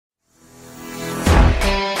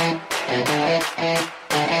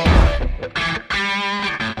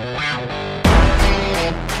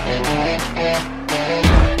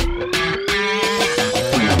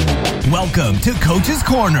Coach's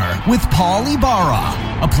Corner with Paul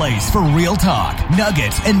Ibarra, a place for real talk,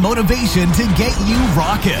 nuggets, and motivation to get you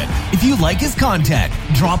rocking. If you like his content,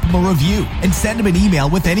 drop him a review and send him an email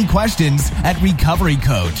with any questions at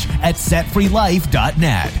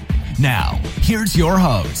recoverycoach@setfreelife.net. Now, here's your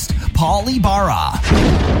host, Paul Ibarra.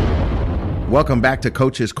 Welcome back to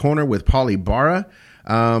Coach's Corner with Paul Ibarra.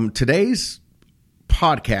 Today's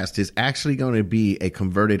podcast is actually going to be a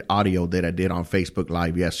converted audio that I did on Facebook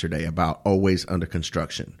Live yesterday about always under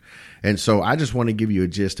construction. And so I just want to give you a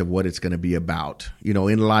gist of what it's going to be about. You know,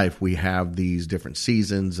 in life, we have these different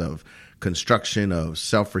seasons of construction, of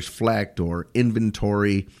self-reflect or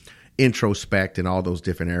inventory, introspect, and all those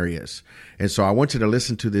different areas. And so I want you to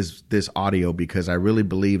listen to this audio because I really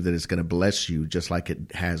believe that it's going to bless you just like it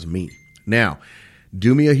has me. Now,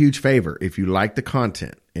 do me a huge favor. If you like the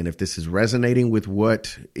content and if this is resonating with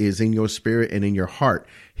what is in your spirit and in your heart,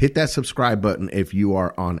 hit that subscribe button if you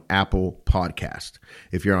are on Apple Podcast.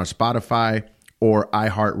 If you're on Spotify or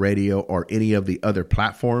iHeartRadio or any of the other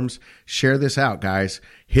platforms, share this out, guys.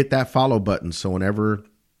 Hit that follow button so whenever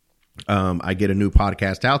I get a new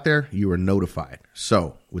podcast out there, you are notified.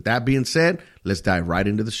 So with that being said, let's dive right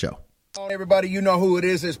into the show. Everybody, you know who it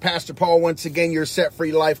is. It's Pastor Paul once again, your Set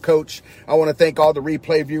Free Life Coach. I want to thank all the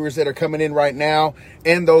replay viewers that are coming in right now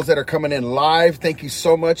and those that are coming in live. Thank you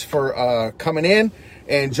so much for coming in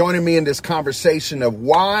and joining me in this conversation of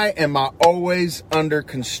why am I always under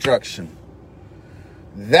construction?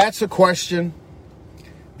 That's a question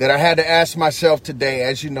that I had to ask myself today.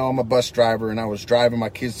 As you know, I'm a bus driver and I was driving my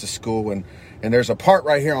kids to school and there's a part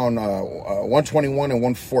right here on 121 and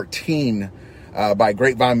 114 by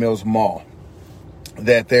Grapevine Mills Mall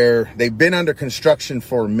that they've been under construction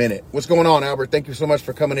for a minute. What's going on, Albert? Thank you so much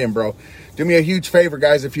for coming in, bro. Do me a huge favor,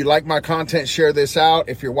 guys. If you like my content, share this out.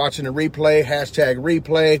 If you're watching a replay, hashtag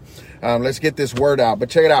replay. Let's get this word out. But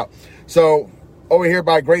check it out. So over here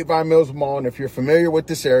by Grapevine Mills Mall, and if you're familiar with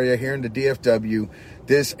this area here in the DFW,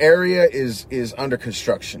 this area is under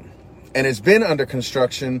construction. And it's been under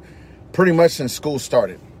construction pretty much since school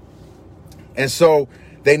started. And so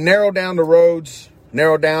they narrow down the roads,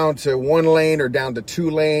 narrow down to one lane or down to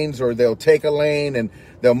two lanes, or they'll take a lane and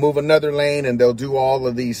they'll move another lane and they'll do all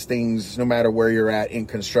of these things no matter where you're at in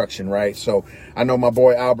construction, right? So I know my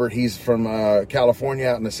boy Albert, he's from California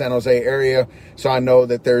out in the San Jose area. So I know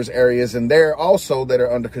that there's areas in there also that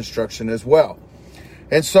are under construction as well.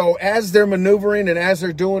 And so as they're maneuvering and as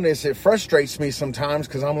they're doing this, it frustrates me sometimes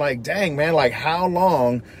because I'm like, dang, man, like how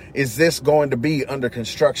long is this going to be under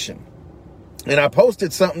construction? And I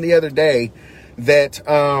posted something the other day that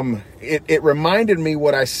it reminded me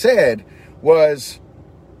what I said was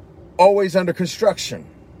always under construction.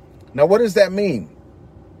 Now, what does that mean?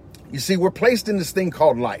 You see, we're placed in this thing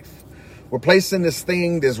called life. We're placed in this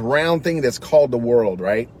thing, this round thing that's called the world,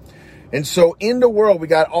 right? And so in the world, we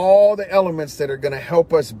got all the elements that are going to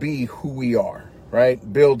help us be who we are,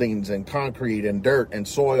 right? Buildings and concrete and dirt and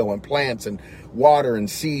soil and plants and water and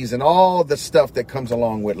seas and all the stuff that comes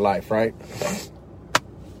along with life, right?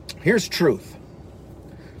 Here's truth.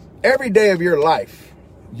 Every day of your life,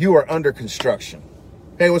 you are under construction.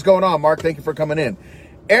 Hey, what's going on, Mark? Thank you for coming in.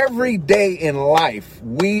 Every day in life,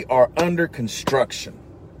 we are under construction,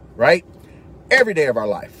 right? Every day of our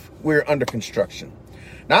life, we're under construction.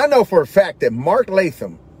 Now, I know for a fact that Mark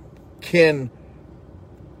Latham can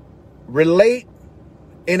relate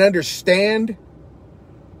and understand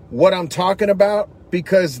what I'm talking about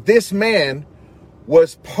because this man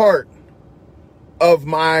was part of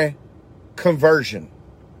my conversion.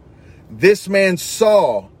 This man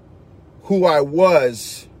saw who I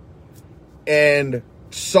was and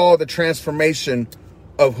saw the transformation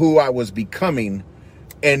of who I was becoming.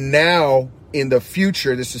 And now in the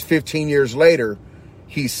future, this is 15 years later,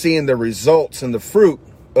 he's seeing the results and the fruit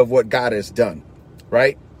of what God has done,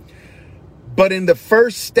 right? But in the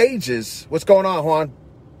first stages, what's going on, Juan?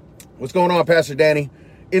 What's going on, Pastor Danny?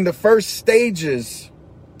 In the first stages,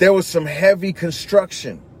 there was some heavy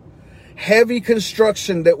construction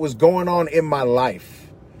that was going on in my life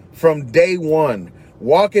from day one,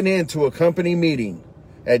 walking into a company meeting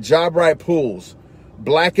at Job Right Pools,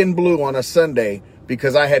 black and blue on a Sunday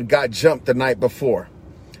because I had got jumped the night before,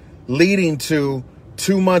 leading to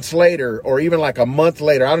 2 months later, or even like a month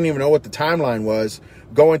later, I don't even know what the timeline was,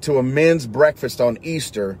 going to a men's breakfast on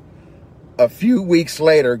Easter, a few weeks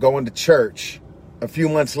later going to church, a few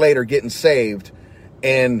months later getting saved,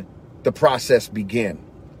 and the process began.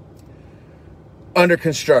 Under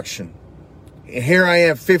construction. And here I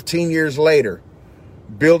am 15 years later,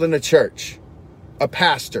 building a church, a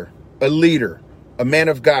pastor, a leader, a man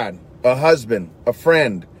of God, a husband, a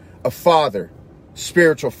friend, a father,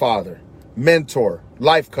 spiritual father, mentor,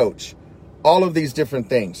 life coach, all of these different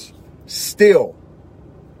things, still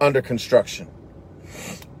under construction.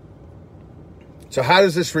 So how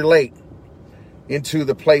does this relate into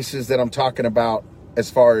the places that I'm talking about as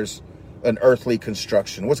far as an earthly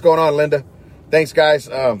construction? What's going on, Linda? Thanks, guys.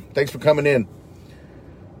 Thanks for coming in.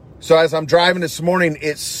 So as I'm driving this morning,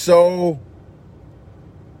 it's so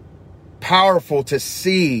powerful to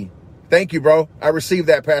see. Thank you, bro. I received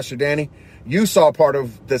that, Pastor Danny. You saw part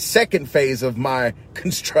of the second phase of my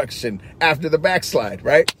construction after the backslide,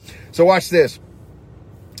 right? So watch this.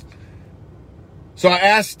 So I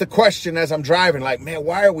asked the question as I'm driving, like, man,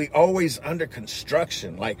 why are we always under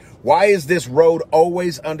construction? Like, why is this road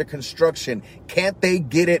always under construction? Can't they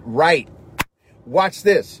get it right? Watch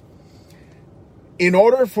this. In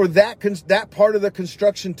order for that part of the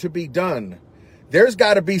construction to be done, there's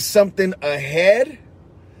got to be something ahead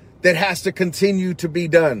that has to continue to be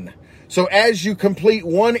done. So as you complete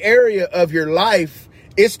one area of your life,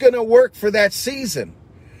 it's going to work for that season.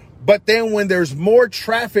 But then when there's more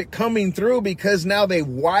traffic coming through because now they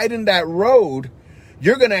widened that road,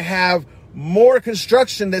 you're going to have more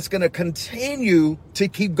construction that's going to continue to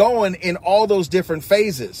keep going in all those different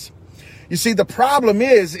phases. You see, the problem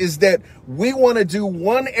is that we want to do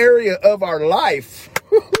one area of our life.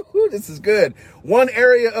 This is good. One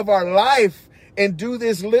area of our life and do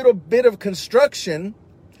this little bit of construction.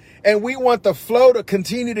 And we want the flow to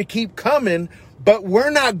continue to keep coming, but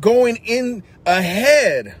we're not going in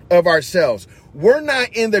ahead of ourselves. We're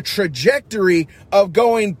not in the trajectory of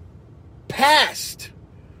going past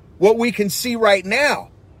what we can see right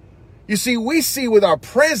now. You see, we see with our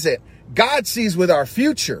present, God sees with our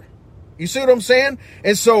future. You see what I'm saying?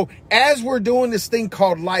 And so as we're doing this thing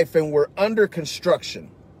called life and we're under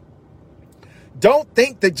construction, don't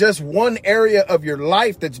think that just one area of your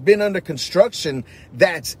life that's been under construction,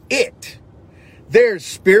 that's it. There's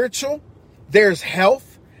spiritual, there's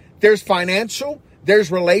health, there's financial,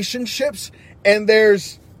 there's relationships, and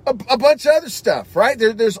there's a bunch of other stuff, right?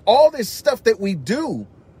 There's all this stuff that we do,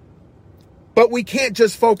 but we can't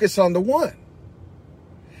just focus on the one.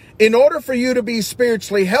 In order for you to be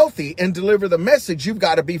spiritually healthy and deliver the message, you've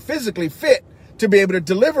got to be physically fit to be able to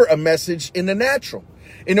deliver a message in the natural.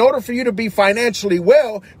 In order for you to be financially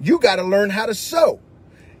well, you got to learn how to sow.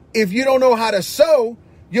 If you don't know how to sow,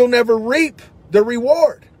 you'll never reap the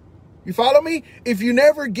reward. You follow me? If you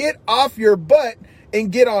never get off your butt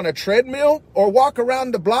and get on a treadmill or walk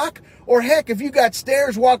around the block, or heck, if you got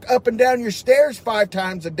stairs, walk up and down your stairs 5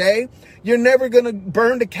 times a day, you're never going to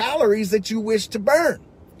burn the calories that you wish to burn.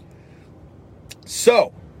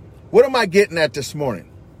 So, what am I getting at this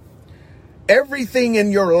morning? Everything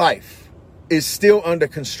in your life is still under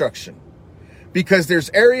construction because there's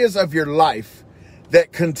areas of your life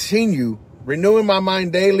that continue renewing my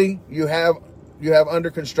mind daily. You have under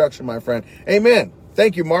construction, my friend. Amen.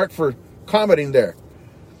 Thank you, Mark, for commenting there.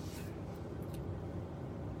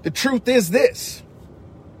 The truth is this.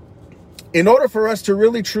 In order for us to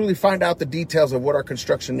really, truly find out the details of what our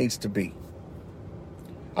construction needs to be,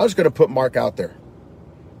 I was going to put Mark out there.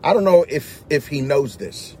 I don't know if he knows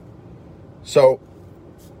this, so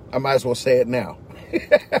I might as well say it now.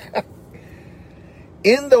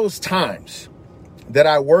 In those times that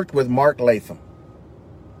I worked with Mark Latham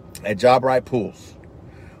at Job Right Pools,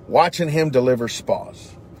 watching him deliver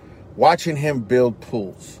spas, watching him build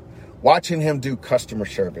pools, watching him do customer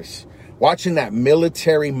service, watching that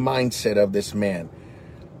military mindset of this man,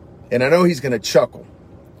 and I know he's going to chuckle,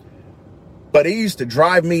 but it used to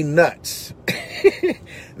drive me nuts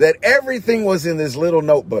that everything was in this little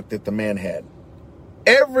notebook that the man had.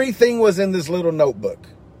 Everything was in this little notebook.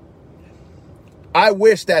 I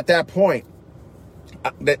wished at that point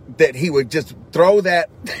that he would just throw that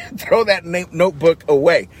notebook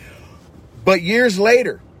away. But years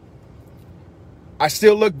later, I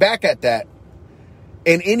still look back at that,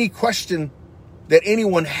 and any question that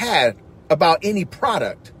anyone had about any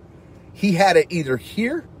product, he had it either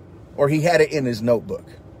here or he had it in his notebook.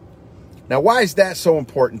 Now, why is that so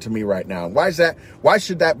important to me right now? Why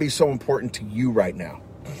should that be so important to you right now?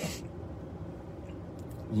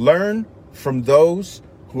 Learn from those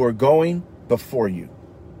who are going before you.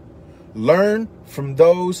 Learn from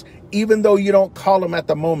those, even though you don't call them at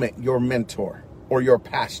the moment your mentor or your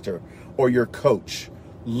pastor or your coach.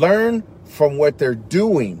 Learn from what they're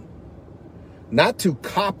doing, not to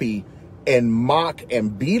copy and mock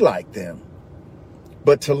and be like them,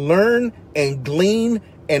 but to learn and glean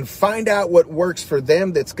and find out what works for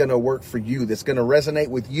them that's going to work for you, that's going to resonate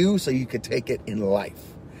with you so you can take it in life.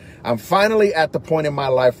 I'm finally at the point in my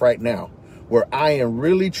life right now where I am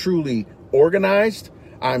really, truly organized.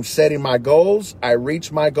 I'm setting my goals. I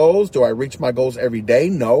reach my goals. Do I reach my goals every day?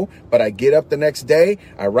 No, but I get up the next day.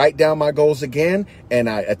 I write down my goals again and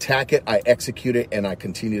I attack it. I execute it and I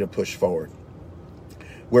continue to push forward.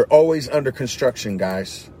 We're always under construction,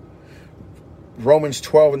 guys. Romans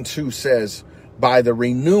 12:2 says, by the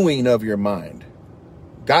renewing of your mind.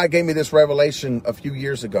 God gave me this revelation a few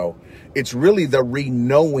years ago. It's really the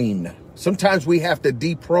reknowing. Sometimes we have to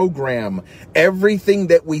deprogram everything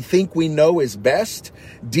that we think we know is best,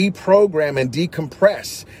 deprogram and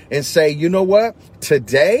decompress and say, you know what?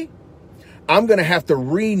 Today, I'm going to have to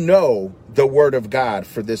re-know the word of God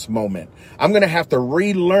for this moment. I'm going to have to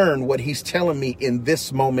relearn what he's telling me in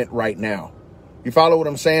this moment right now. You follow what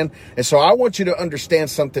I'm saying? And so I want you to understand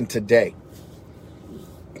something today.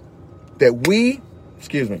 That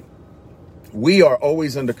we are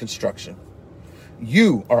always under construction.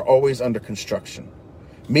 You are always under construction.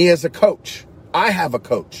 Me as a coach, I have a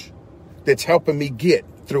coach that's helping me get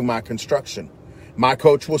through my construction. My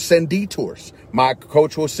coach will send detours. My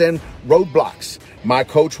coach will send roadblocks. My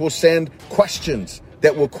coach will send questions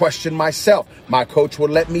that will question myself. My coach will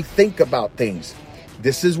let me think about things.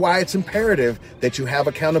 This is why it's imperative that you have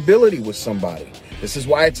accountability with somebody. This is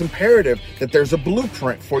why it's imperative that there's a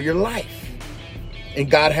blueprint for your life. And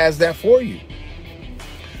God has that for you.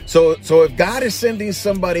 So if God is sending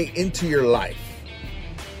somebody into your life,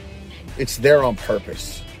 it's there on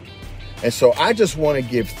purpose. And so I just want to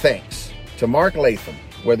give thanks to Mark Latham,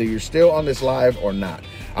 whether you're still on this live or not.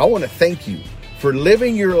 I want to thank you for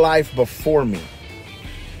living your life before me.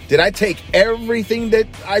 Did I take everything that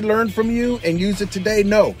I learned from you and use it today?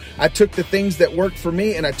 No. I took the things that worked for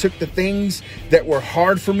me and I took the things that were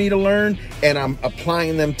hard for me to learn and I'm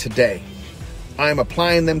applying them today. I'm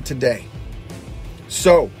applying them today.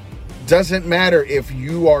 So, doesn't matter if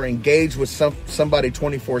you are engaged with somebody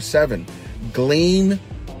 24/7. Glean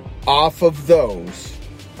off of those.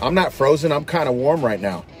 I'm not frozen. I'm kind of warm right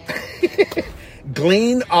now.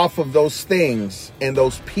 Glean off of those things and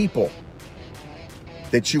those people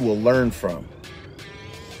that you will learn from.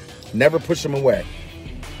 Never push them away.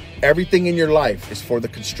 Everything in your life is for the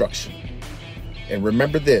construction. And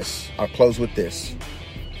remember this. I'll close with this.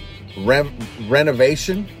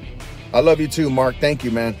 Renovation. I love you too, Mark. Thank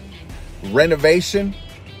you, man. Renovation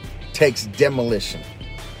takes demolition.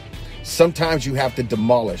 Sometimes you have to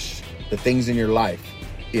demolish the things in your life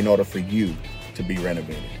in order for you to be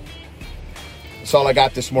renovated. That's all I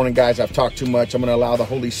got this morning, guys. I've talked too much. I'm going to allow the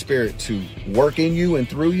Holy Spirit to work in you and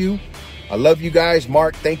through you. I love you guys.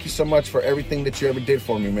 Mark, thank you so much for everything that you ever did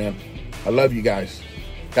for me, man. I love you guys.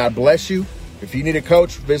 God bless you. If you need a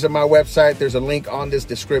coach, visit my website. There's a link on this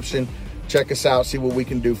description. Check us out. See what we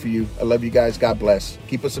can do for you. I love you guys. God bless.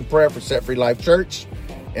 Keep us in prayer for Set Free Life Church.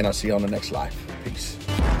 And I'll see you on the next live. Peace.